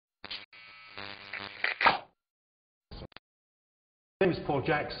My name is Paul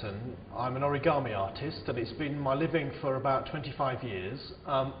Jackson. I'm an origami artist and it's been my living for about 25 years.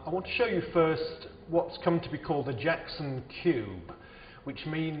 I want to show you first what's come to be called the Jackson cube, which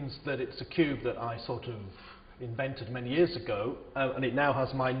means that it's a cube that I sort of invented many years ago, and it now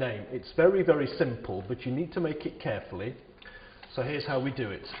has my name. It's very, very simple, but you need to make it carefully. So here's how we do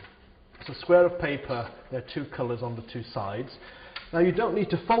it. It's a square of paper. There are two colours on the two sides. Now you don't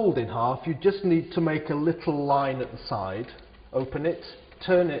need to fold in half, you just need to make a little line at the side. Open it,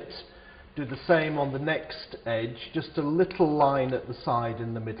 turn it, do the same on the next edge, just a little line at the side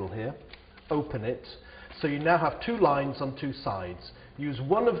in the middle here. Open it. So you now have two lines on two sides. Use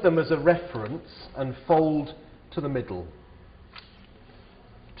one of them as a reference and fold to the middle.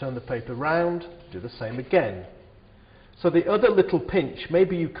 Turn the paper round, do the same again. So the other little pinch,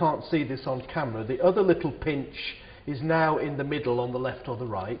 maybe you can't see this on camera, the other little pinch is now in the middle on the left or the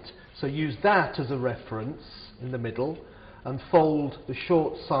right. So use that as a reference in the middle and fold the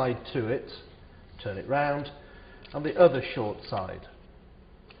short side to it, turn it round, and the other short side.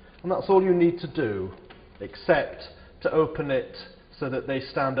 And that's all you need to do, except to open it so that they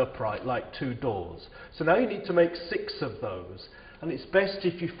stand upright like two doors. So now you need to make 6 of those, and it's best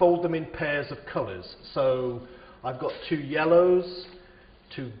if you fold them in pairs of colours. So I've got 2 yellows,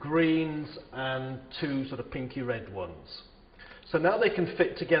 2 greens, and 2 sort of pinky red ones. So now they can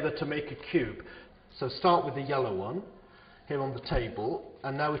fit together to make a cube. So start with the yellow one here on the table,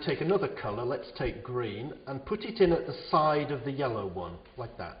 and now we take another colour, let's take green, and put it in at the side of the yellow one,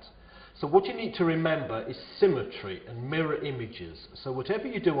 like that. So what you need to remember is symmetry and mirror images. So whatever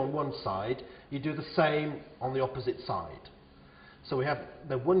you do on one side, you do the same on the opposite side. So we have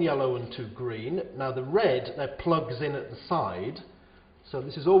the 1 yellow and 2 green. Now the red, that plugs in at the side, so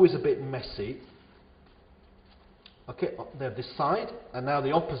this is always a bit messy. Okay, they're this side, and now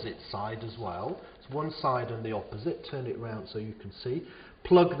the opposite side as well. It's one side and the opposite. Turn it round so you can see.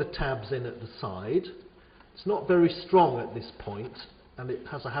 Plug the tabs in at the side. It's not very strong at this point, and it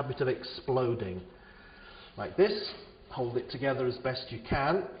has a habit of exploding. Like this. Hold it together as best you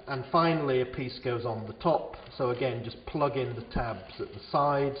can, and finally a piece goes on the top. So again, just plug in the tabs at the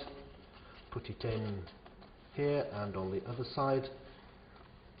side. Put it in here and on the other side.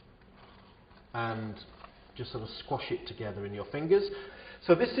 And just sort of squash it together in your fingers.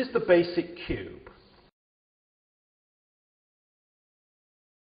 So this is the basic cube.